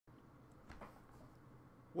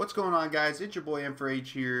What's going on, guys? It's your boy M4H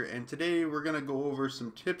here, and today we're going to go over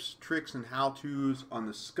some tips, tricks, and how-tos on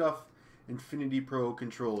the Scuf Infinity Pro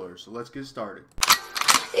controller. So let's get started.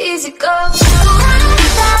 Easy go.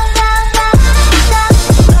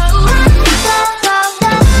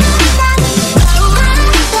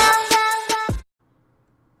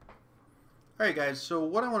 Alright guys, so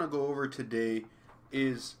what I want to go over today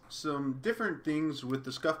is some different things with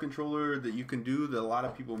the Scuf controller that you can do that a lot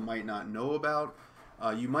of people might not know about.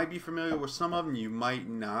 You might be familiar with some of them, you might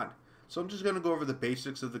not. So I'm just going to go over the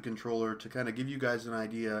basics of the controller to kind of give you guys an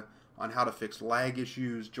idea on how to fix lag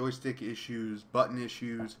issues, joystick issues, button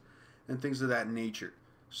issues, and things of that nature.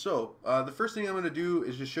 So the first thing I'm going to do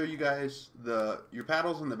is just show you guys your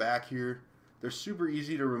paddles in the back here. They're super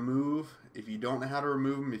easy to remove if you don't know how to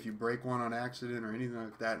remove them. If you break one on accident or anything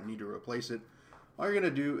like that and need to replace it, all you're going to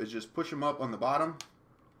do is just push them up on the bottom.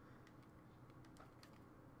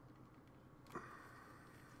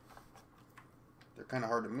 They're kind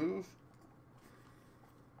of hard to move.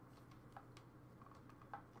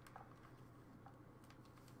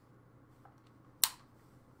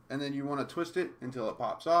 And then you want to twist it until it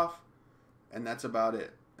pops off, and that's about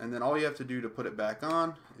it. And then all you have to do to put it back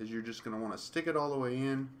on is you're just going to want to stick it all the way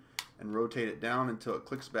in and rotate it down until it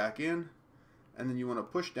clicks back in, and then you want to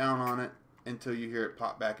push down on it until you hear it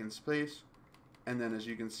pop back in place. And then as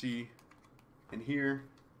you can see in here,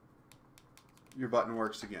 your button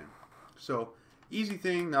works again. So easy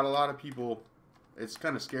thing, not a lot of people, it's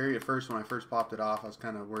kind of scary at first. When I first popped it off, I was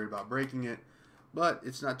kind of worried about breaking it, but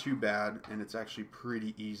it's not too bad and it's actually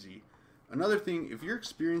pretty easy. Another thing, if you're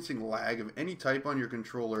experiencing lag of any type on your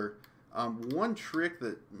controller, one trick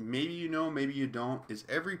that maybe you know, maybe you don't, is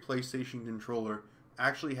every PlayStation controller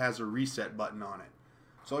actually has a reset button on it.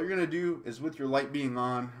 So all you're going to do is, with your light being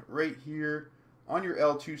on, right here on your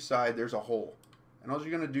L2 side there's a hole. And all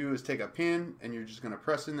you're going to do is take a pin and you're just going to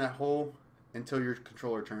press in that hole until your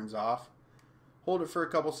controller turns off. Hold it for a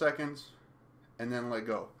couple seconds and then let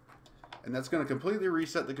go. And that's going to completely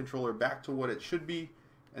reset the controller back to what it should be.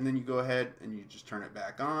 And then you go ahead and you just turn it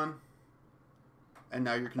back on. And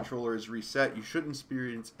now your controller is reset. You shouldn't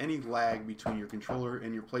experience any lag between your controller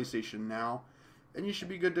and your PlayStation now. And you should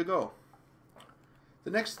be good to go.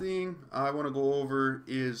 The next thing I want to go over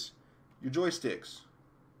is your joysticks.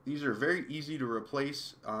 These are very easy to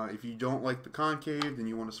replace. If you don't like the concave, then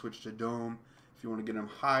you want to switch to dome. If you want to get them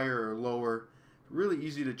higher or lower, really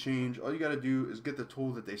easy to change. All you got to do is get the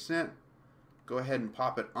tool that they sent, go ahead and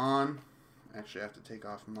pop it on. Actually, I have to take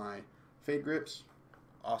off my fade grips.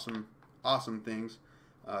 Awesome things.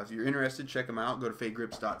 If you're interested, check them out. Go to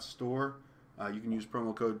fadegrips.store. You can use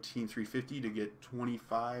promo code TEAM350 to get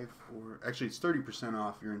 25, or actually it's 30%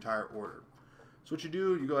 off your entire order. So what you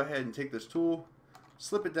do, you go ahead and take this tool,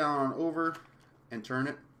 slip it down on over, and turn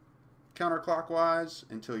it counterclockwise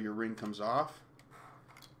until your ring comes off.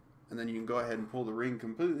 And then you can go ahead and pull the ring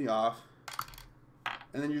completely off.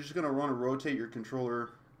 And then you're just going to want to rotate your controller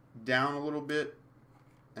down a little bit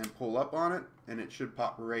and pull up on it, and it should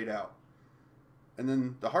pop right out. And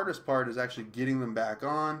then the hardest part is actually getting them back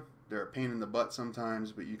on. They're a pain in the butt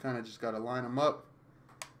sometimes, but you kind of just got to line them up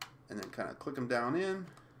and then kind of click them down in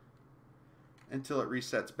until it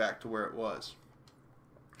resets back to where it was.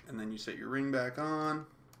 And then you set your ring back on,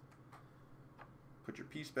 put your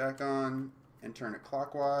piece back on, and turn it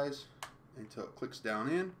clockwise until it clicks down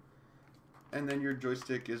in, and then your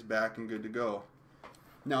joystick is back and good to go.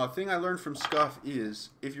 Now, a thing I learned from Scuf is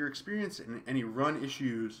if you're experiencing any run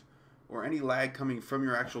issues or any lag coming from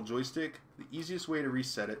your actual joystick, the easiest way to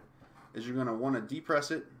reset it is you're going to want to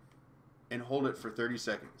depress it and hold it for 30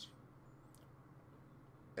 seconds.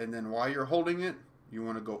 And then while you're holding it, you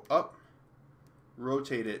want to go up,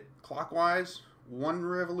 rotate it clockwise, 1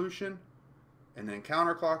 revolution, and then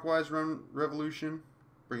counterclockwise revolution,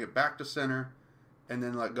 bring it back to center, and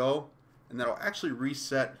then let go, and that'll actually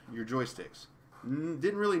reset your joysticks.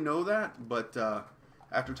 Didn't really know that, but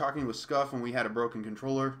after talking with Scuf when we had a broken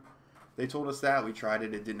controller, they told us that. We tried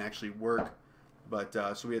it, it didn't actually work, but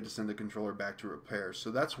so we had to send the controller back to repair.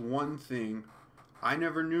 So that's one thing I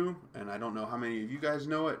never knew, and I don't know how many of you guys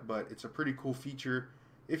know it, but it's a pretty cool feature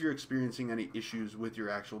if you're experiencing any issues with your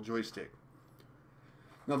actual joystick.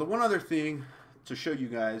 Now, the one other thing to show you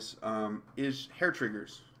guys is hair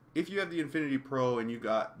triggers. If you have the Infinity Pro and you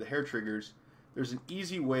got the hair triggers, there's an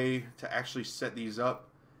easy way to actually set these up.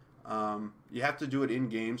 You have to do it in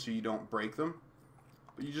game so you don't break them,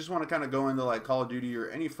 but you just want to kind of go into like Call of Duty or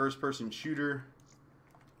any first-person shooter,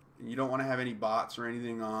 and you don't want to have any bots or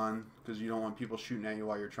anything on because you don't want people shooting at you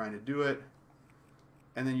while you're trying to do it.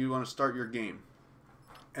 And then you want to start your game,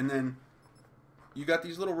 and then you got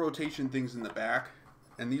these little rotation things in the back,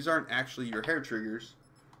 and these aren't actually your hair triggers.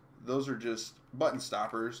 those are just button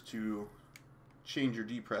stoppers to change your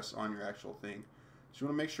depress on your actual thing. So you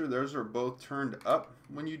want to make sure those are both turned up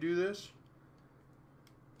when you do this.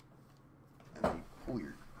 And then you pull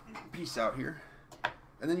your piece out here.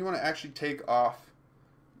 And then you want to actually take off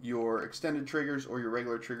your extended triggers or your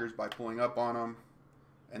regular triggers by pulling up on them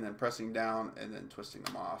and then pressing down and then twisting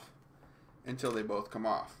them off until they both come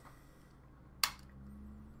off.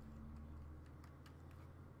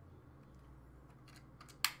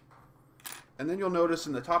 And then you'll notice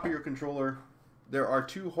in the top of your controller there are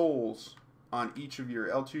 2 holes on each of your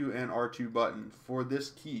L2 and R2 button for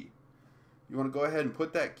this key. You want to go ahead and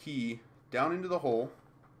put that key down into the hole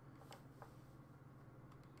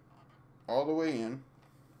all the way in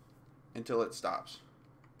until it stops.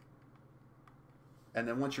 And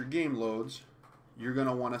then once your game loads, you're going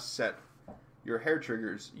to want to set your hair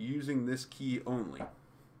triggers using this key only.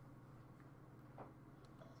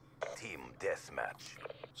 Team deathmatch.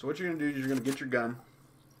 So what you're going to do is you're going to get your gun,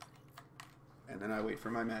 and then I wait for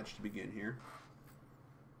my match to begin here.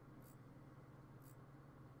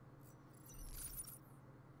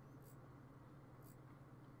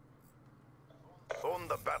 On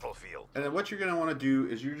the battlefield. And then what you're going to want to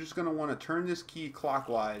do is you're just going to want to turn this key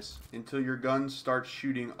clockwise until your gun starts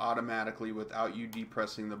shooting automatically without you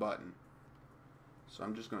depressing the button. So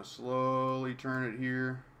I'm just going to slowly turn it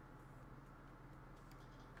here.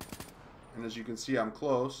 And as you can see, I'm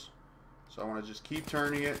close. So I want to just keep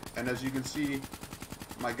turning it. And as you can see,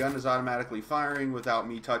 my gun is automatically firing without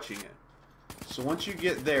me touching it. So once you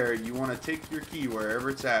get there, you want to take your key wherever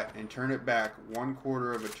it's at and turn it back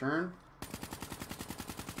 1/4 of a turn.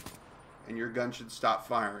 And your gun should stop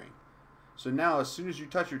firing. So now as soon as you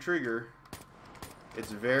touch your trigger, it's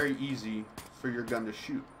very easy for your gun to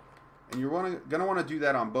shoot. And you're going to want to do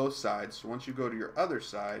that on both sides. So once you go to your other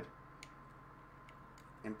side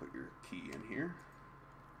and put your key in here,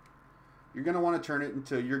 you're going to want to turn it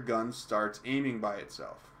until your gun starts aiming by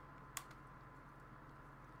itself.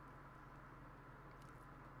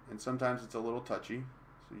 And sometimes it's a little touchy,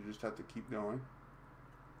 so you just have to keep going.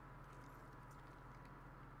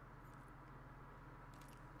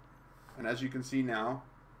 And as you can see now,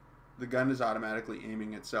 the gun is automatically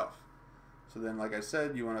aiming itself. So then, like I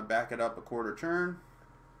said, you want to back it up 1/4 turn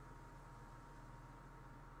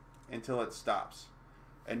until it stops.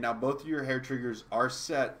 And now both of your hair triggers are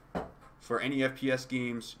set for any FPS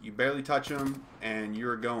games. You barely touch them and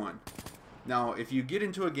you're going. Now, if you get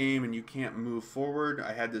into a game and you can't move forward,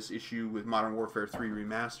 I had this issue with Modern Warfare 3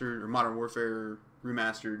 Remastered, or Modern Warfare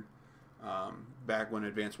Remastered, back when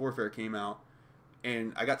Advanced Warfare came out.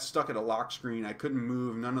 And I got stuck at a lock screen. I couldn't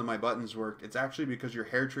move. None of my buttons worked. It's actually because your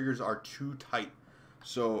hair triggers are too tight.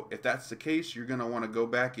 So if that's the case, you're going to want to go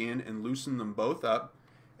back in and loosen them both up,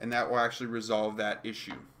 and that will actually resolve that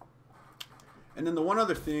issue. And then the one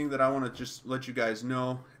other thing that I want to just let you guys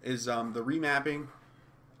know is the remapping.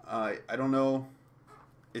 I don't know.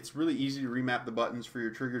 It's really easy to remap the buttons for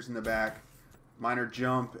your triggers in the back. Mine are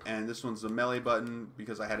jump, and this one's the melee button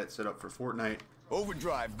because I had it set up for Fortnite.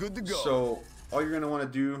 Overdrive, good to go. So all you're going to want to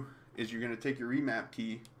do is you're going to take your remap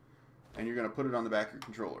key and you're going to put it on the back of your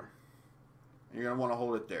controller. And you're going to want to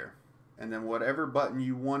hold it there. And then whatever button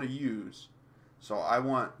you want to use. So I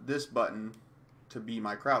want this button to be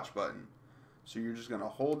my crouch button. So you're just going to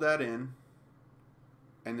hold that in,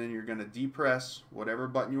 and then you're going to depress whatever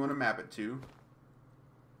button you want to map it to.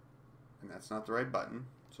 And that's not the right button,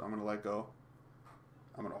 so I'm going to let go.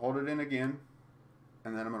 I'm going to hold it in again,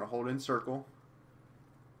 and then I'm going to hold in circle.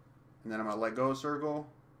 And then I'm going to let go of circle,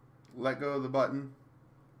 let go of the button,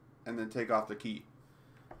 and then take off the key.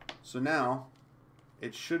 So now,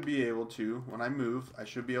 it should be able to, when I move, I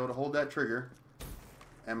should be able to hold that trigger,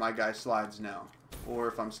 and my guy slides now. Or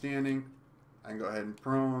if I'm standing, I can go ahead and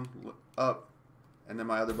prone, up, and then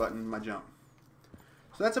my other button, my jump.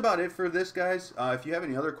 So that's about it for this, guys. If you have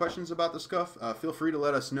any other questions about the Scuf, feel free to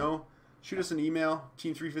let us know. Shoot us an email,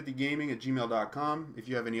 team350gaming@gmail.com. If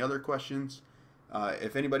you have any other questions,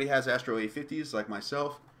 if anybody has Astro A50s like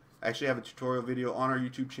myself, I actually have a tutorial video on our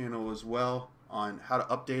YouTube channel as well on how to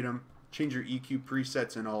update them, change your EQ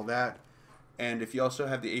presets and all that. And if you also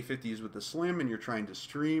have the A50s with the Slim and you're trying to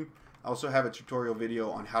stream, I also have a tutorial video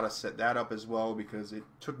on how to set that up as well, because it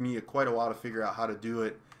took me quite a while to figure out how to do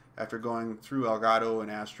it after going through Elgato and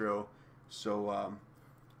Astro. So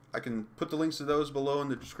I can put the links to those below in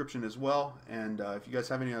the description as well. And if you guys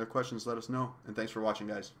have any other questions, let us know. And thanks for watching,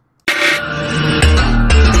 guys.